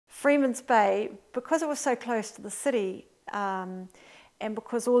Freemans Bay, because it was so close to the city, and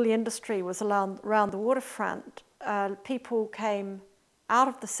because all the industry was around the waterfront, people came out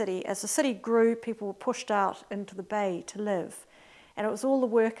of the city. As the city grew, people were pushed out into the bay to live. And it was all the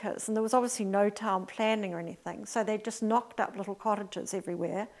workers, and there was obviously no town planning or anything, so they just knocked up little cottages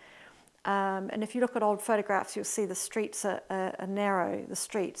everywhere. And if you look at old photographs, you'll see the streets are narrow, the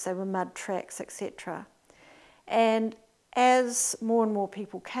streets, they were mud tracks, etc. And as more and more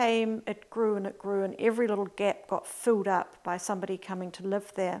people came, it grew, and every little gap got filled up by somebody coming to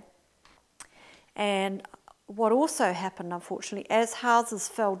live there. And what also happened, unfortunately, as houses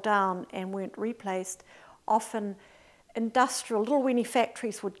fell down and weren't replaced, often industrial, little weeny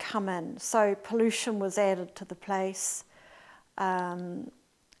factories would come in, so pollution was added to the place, and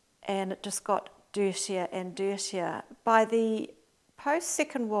it just got dirtier and dirtier. By the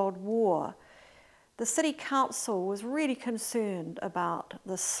post-Second World War, the City Council was really concerned about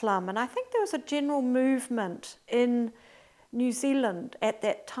the slum, and I think there was a general movement in New Zealand at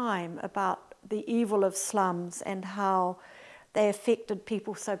that time about the evil of slums and how they affected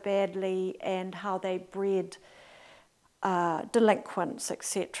people so badly and how they bred delinquents,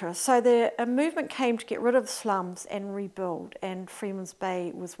 etc. So a movement came to get rid of slums and rebuild, and Freemans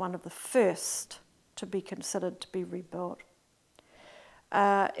Bay was one of the first to be considered to be rebuilt.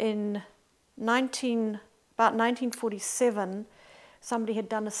 In about 1947, somebody had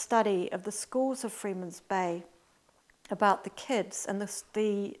done a study of the schools of Freemans Bay about the kids, and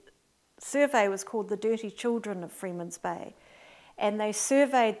the survey was called The Dirty Children of Freemans Bay, and they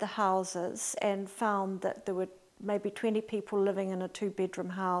surveyed the houses and found that there were maybe 20 people living in a 2-bedroom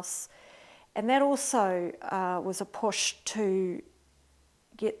house, and that also was a push to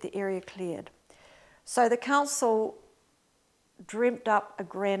get the area cleared. So the council dreamt up a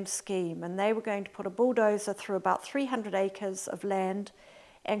grand scheme, and they were going to put a bulldozer through about 300 acres of land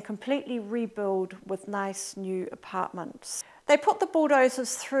and completely rebuild with nice new apartments. They put the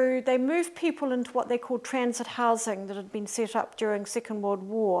bulldozers through, they moved people into what they called transit housing that had been set up during Second World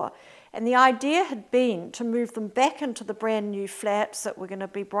War. And the idea had been to move them back into the brand new flats that were going to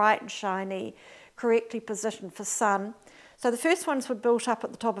be bright and shiny, correctly positioned for sun. So the first ones were built up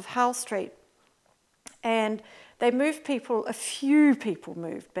at the top of Howe Street. And they moved people, a few people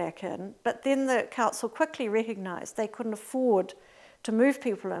moved back in, but then the council quickly recognised they couldn't afford to move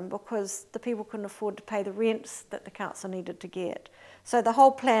people in because the people couldn't afford to pay the rents that the council needed to get. So the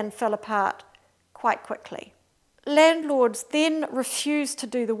whole plan fell apart quite quickly. Landlords then refused to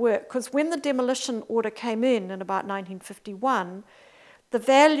do the work because when the demolition order came in about 1951, the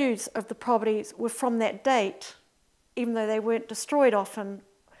values of the properties were from that date, even though they weren't destroyed often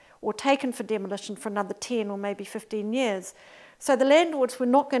or taken for demolition for another 10 or maybe 15 years. So the landlords were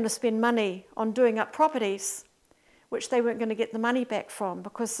not going to spend money on doing up properties which they weren't going to get the money back from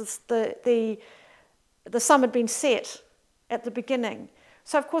because the sum had been set at the beginning.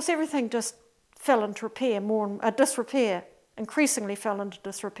 So of course everything just fell into disrepair, increasingly fell into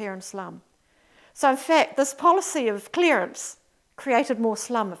disrepair and slum. So in fact, this policy of clearance created more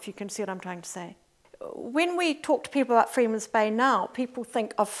slum, if you can see what I'm trying to say. When we talk to people about Freemans Bay now, people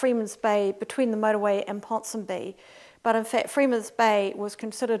think of Freemans Bay between the motorway and Ponsonby, but in fact Freemans Bay was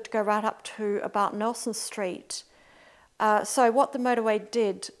considered to go right up to about Nelson Street. So what the motorway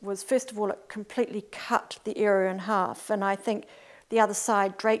did was, first of all, it completely cut the area in half, and I think the other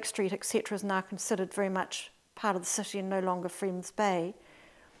side, Drake Street, etc., is now considered very much part of the city and no longer Freemans Bay.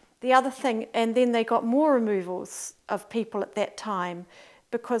 The other thing, and then they got more removals of people at that time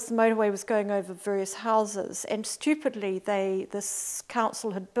because the motorway was going over various houses, and stupidly this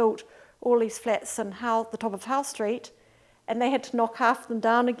council had built all these flats in the top of Howe Street, and they had to knock half of them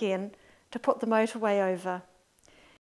down again to put the motorway over.